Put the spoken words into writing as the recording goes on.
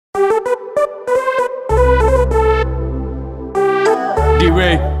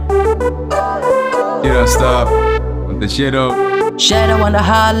D.rake. You don't stop on the shadow. Shadow on the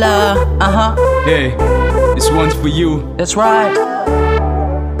holla, Hey, this one's for you. that's right.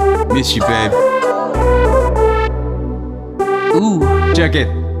 Miss you, babe. Ooh, Check it.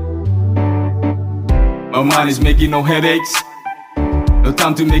 My mind is making no headaches. No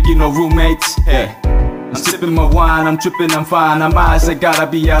time to make it no roommates. Hey, I'm sipping my wine, I'm tripping, I'm fine. I'm eyes, I gotta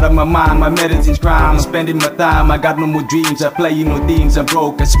be out of my mind. My medicine's crime, I'm spending my time. I got no more dreams, I play no themes. I'm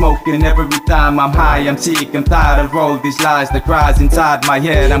broke, I'm smoking every time. I'm high, I'm sick, I'm tired of all these lies that cries inside my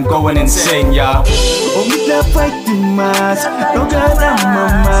head. I'm going insane, y'all. Oh, me that fight too much. Nogat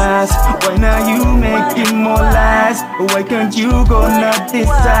Hamamas. Why now you making more lies? Why can't you go not this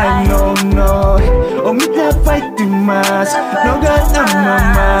side? No, no. Oh, me that fight too much. Nogat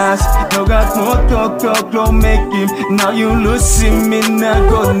Hamamas. Nogat more talk, don't make him. Now you losing me, now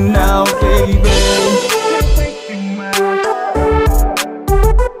go now, baby.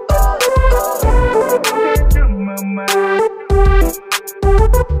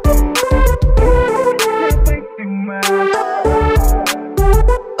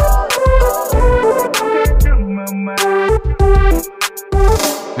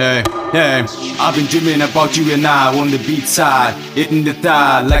 Hey, hey, I've been dreaming about you and I on the beach side, hitting the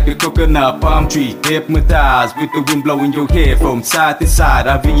tide like a coconut palm tree, hypnotized with the wind blowing your hair from side to side.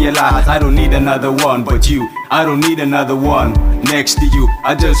 I realize I don't need another one but you. I don't need another one next to you.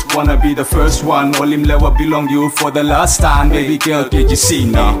 I just wanna be the first one. All him love belong you for the last time, baby girl. Can't you see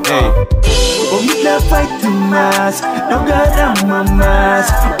me? Hey. Oh, me that fight too much. Nogat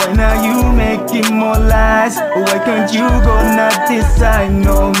Hamamas. Why now you making more lies? Why can't you go not this side?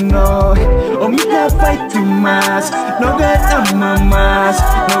 No, no. Oh, me that fight too much. Nogat Hamamas.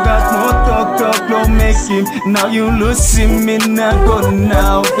 Nogat more talk, don't make him. Now you losing me, now go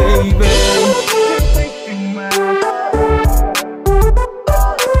now, baby.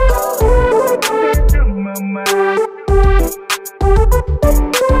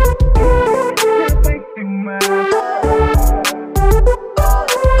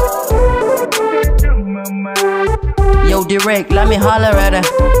 yo, D.rake, let me holler at her.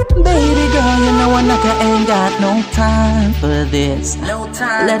 Baby girl, you know I ain't got no time for this. No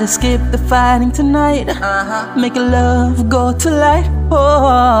time. Let us skip the fighting tonight. Make love go to light.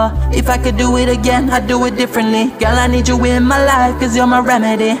 Oh, if I could do it again, I'd do it differently. Girl, I need you in my life, cause you're my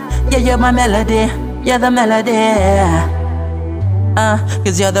remedy. Yeah, you're my melody. You're the melody.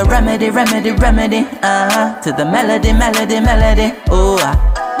 Cause you're the remedy, remedy, remedy. To the melody, melody, melody. Oh,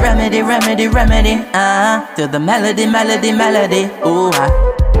 remedy, remedy, remedy. To the melody, melody, melody. Oh,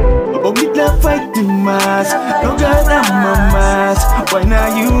 oh, me that fight too much. Nogat Hamamas. Why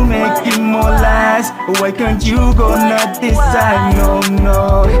now you making more lies? Why can't you go not this side? No,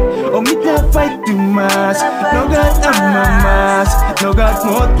 no. Oh, me that fight too much. Nogat Hamamas. Nogat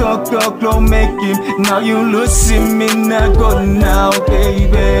more talk, don't make him. Now you losing me, now go now,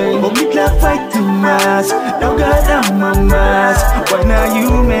 baby. Oh, me that fight too much. Nogat Hamamas. Why now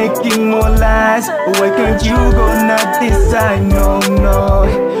you making more lies? Why can't you go not this side? No, no.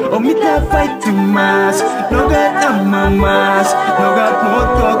 Oh, me that fight too much. Nogat Hamamas. Nogat more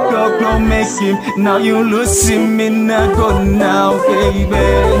talk, don't make him. Now you losing me, now go now,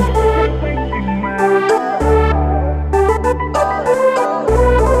 baby.